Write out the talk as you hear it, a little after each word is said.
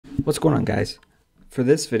What's going on, guys? For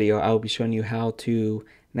this video, I will be showing you how to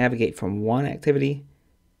navigate from one activity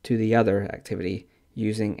to the other activity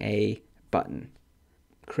using a button.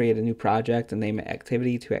 Create a new project and name it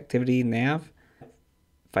activity to activity nav.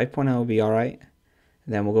 5.0 will be alright.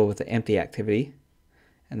 And then we'll go with the empty activity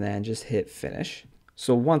and then just hit finish.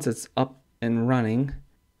 So once it's up and running,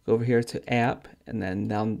 go over here to app and then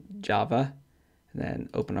down Java and then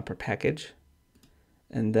open up our package.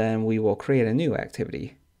 And then we will create a new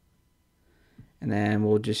activity. And then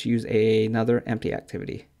we'll just use another empty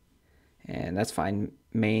activity. And that's fine.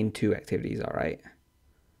 Main two activities, all right.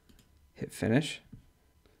 Hit finish.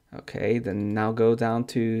 Okay, then now go down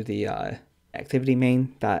to the activity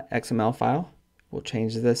main.xml file. We'll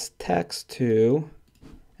change this text to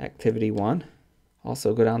activity1.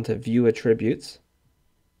 Also go down to view attributes.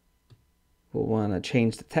 We'll want to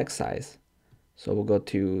change the text size. So we'll go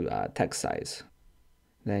to text size.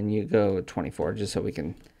 Then you go 24 just so we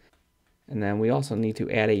can. And then we also need to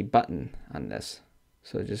add a button on this.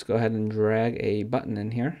 So just go ahead and drag a button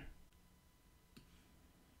in here.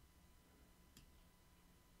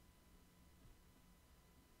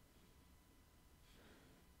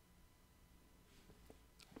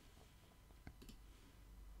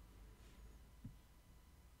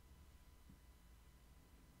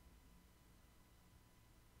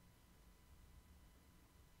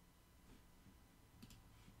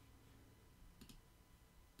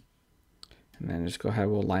 And then just go ahead,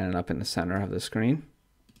 we'll line it up in the center of the screen.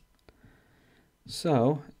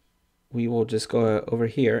 So we will just go over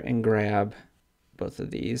here and grab both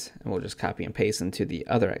of these and we'll just copy and paste into the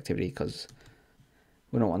other activity because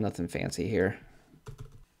we don't want nothing fancy here.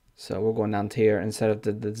 So we're going down to here, instead of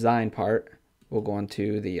the design part, we'll go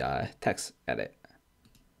into the text edit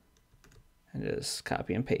and just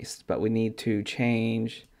copy and paste. But we need to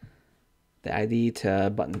change the ID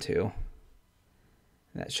to button 2.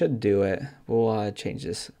 That should do it. We'll change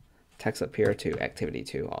this text up here to activity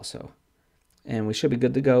 2 also. And we should be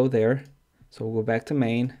good to go there. So we'll go back to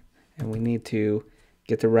main and we need to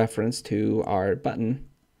get the reference to our button.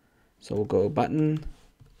 So we'll go button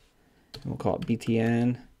and we'll call it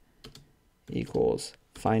btn equals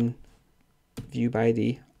find view by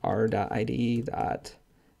ID r.ide.button.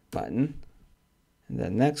 And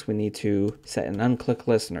then next we need to set an unclick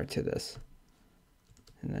listener to this.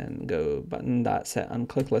 And then go button.set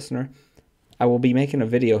unclick listener. I will be making a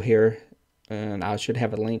video here and I should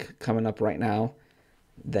have a link coming up right now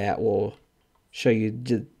that will show you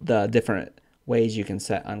the different ways you can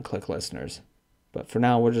set unclick listeners. But for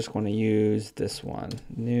now, we're just going to use this one,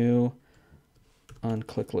 new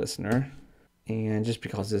unclick listener. And just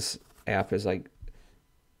because this app is like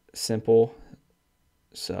simple,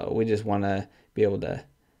 so we just want to be able to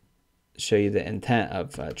show you the intent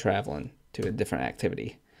of traveling to a different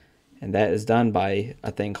activity. And that is done by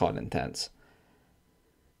a thing called intents.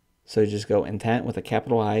 So just go intent with a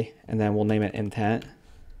capital I, and then we'll name it intent.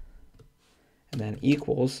 And then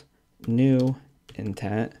equals new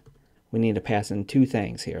intent. We need to pass in two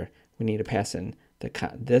things here. We need to pass in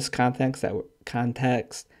this context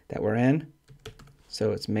that we're in.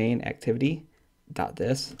 So it's main activity dot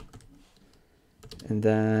this. And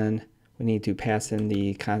then we need to pass in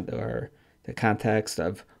the context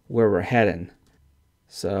of where we're heading.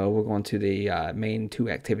 So we're going to the main two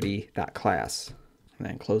activity dot class. And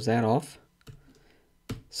then close that off.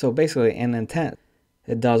 So basically an intent,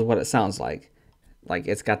 it does what it sounds like. Like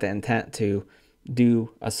it's got the intent to do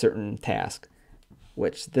a certain task,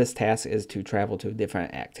 which this task is to travel to a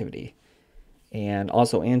different activity. And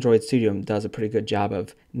also Android Studio does a pretty good job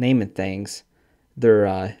of naming things,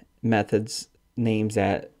 their methods, names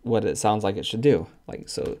at what it sounds like it should do. Like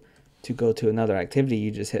so to go to another activity, you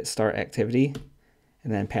just hit start activity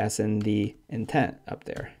and then pass in the intent up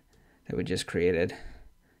there that we just created,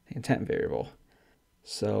 the intent variable.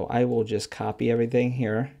 So I will just copy everything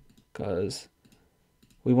here because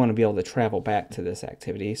we want to be able to travel back to this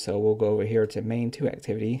activity. So we'll go over here to main 2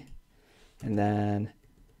 activity and then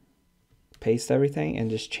paste everything and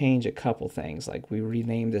just change a couple things. Like we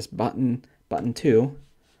rename this button 2,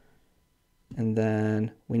 and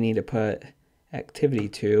then we need to put activity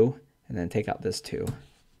 2 and then take out this 2.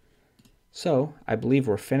 So I believe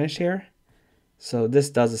we're finished here. So this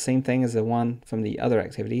does the same thing as the one from the other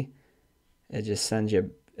activity. It just sends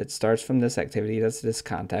you, it starts from this activity, that's this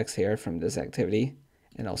context here from this activity,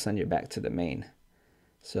 and it'll send you back to the main.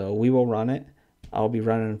 So we will run it. I'll be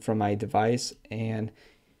running from my device, and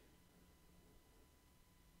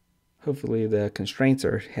hopefully the constraints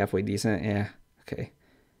are halfway decent. Yeah, okay.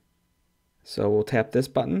 So we'll tap this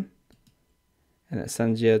button and it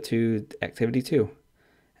sends you to activity 2.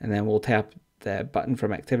 And then we'll tap that button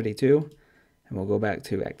from activity 2 and we'll go back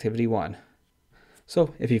to activity 1.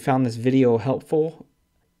 So if you found this video helpful,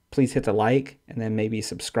 please hit the like and then maybe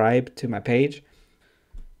subscribe to my page.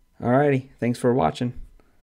 Alrighty, thanks for watching.